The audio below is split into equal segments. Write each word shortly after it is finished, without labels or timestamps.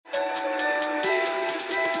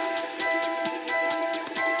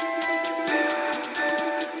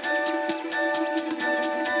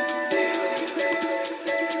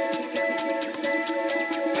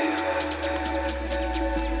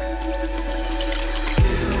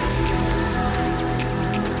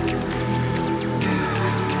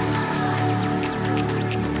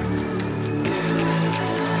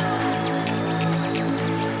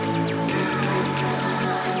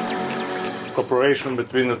collaboration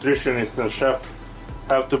between nutritionist and chef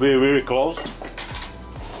have to be very close,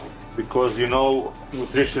 because you know,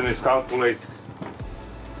 nutritionists calculate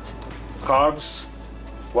carbs,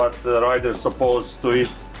 what the rider is supposed to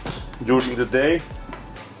eat during the day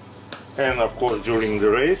and of course during the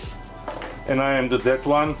race, and I am that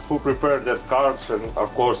one who prepared that carbs and of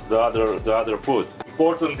course the other food.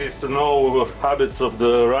 Important is to know habits of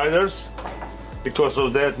the riders. Because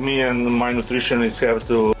of that, me and my nutritionist have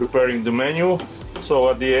to preparing the menu, so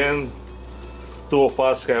at the end two of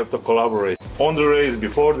us have to collaborate on the race,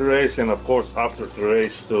 before the race, and of course after the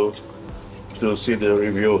race to see the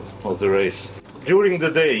review of the race. During the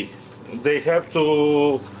day they have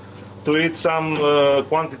to eat some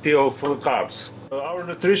quantity of carbs. Our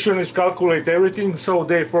nutritionists calculate everything, so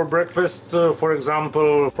they for breakfast, for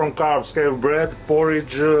example, from carbs have bread,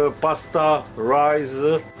 porridge, pasta, rice.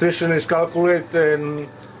 Nutritionists calculate and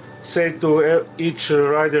say to each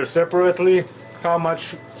rider separately how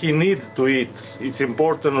much he need to eat. It's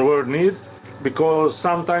important word need, because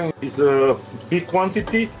sometimes it's a big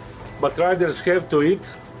quantity, but riders have to eat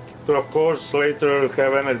to of course later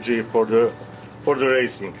have energy for the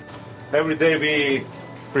racing. Every day we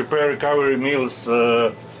prepare recovery meals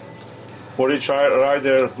for each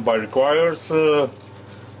rider by requires.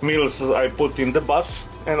 Meals I put in the bus,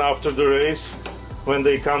 and after the race, when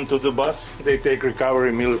they come to the bus, they take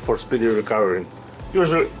recovery meal for speedy recovery.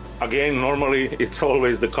 Usually, again, normally it's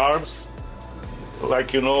always the carbs.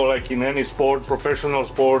 Like you know, like in any sport, professional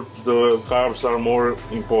sport, the carbs are more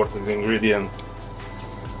important ingredient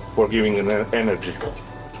for giving an energy.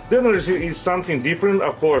 Dinner is something different,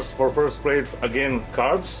 of course. For first plate, again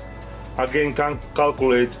carbs, again can't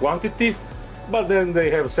calculate quantity, but then they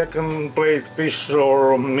have second plate fish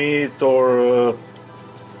or meat or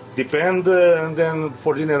depend, and then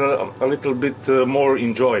for dinner a little bit more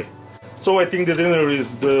enjoy. So I think the dinner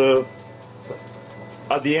is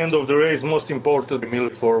at the end of the race most important meal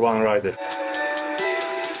for one rider.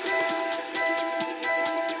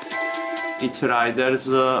 Each riders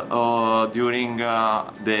during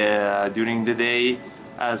the day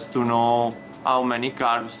has to know how many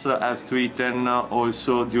carbs has to eaten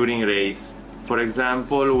also during race. For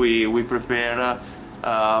example, we prepare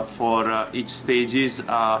for each stages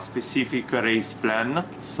a specific race plan.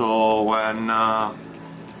 So when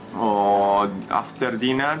after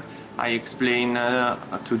dinner I explain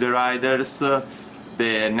to the riders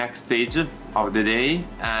the next stage of the day,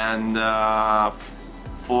 and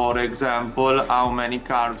for example, how many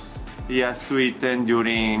carbs he has to eat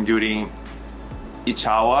during each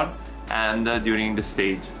hour and during the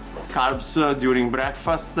stage. Carbs during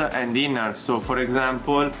breakfast and dinner. So for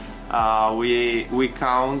example, we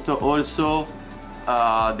count also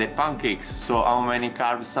the pancakes. So how many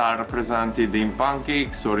carbs are represented in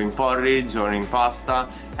pancakes or in porridge or in pasta,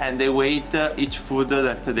 and they weight each food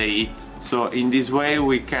that they eat. So in this way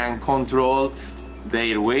we can control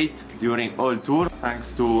their weight during all tour,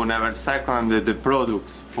 thanks to Never Second, the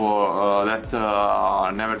products for that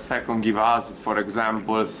Never Second give us, for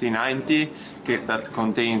example, C90 that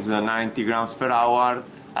contains 90 grams per hour,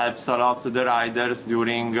 helps a lot the riders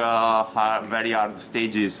during very hard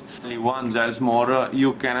stages. Only 1 gels more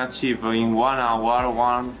you can achieve in 1 hour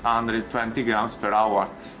 120 grams per hour,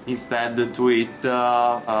 instead to eat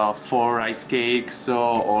 4 rice cakes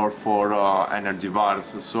or 4 energy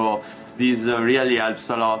bars. So this really helps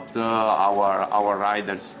a lot our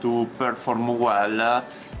riders to perform well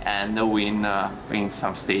and win in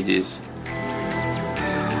some stages.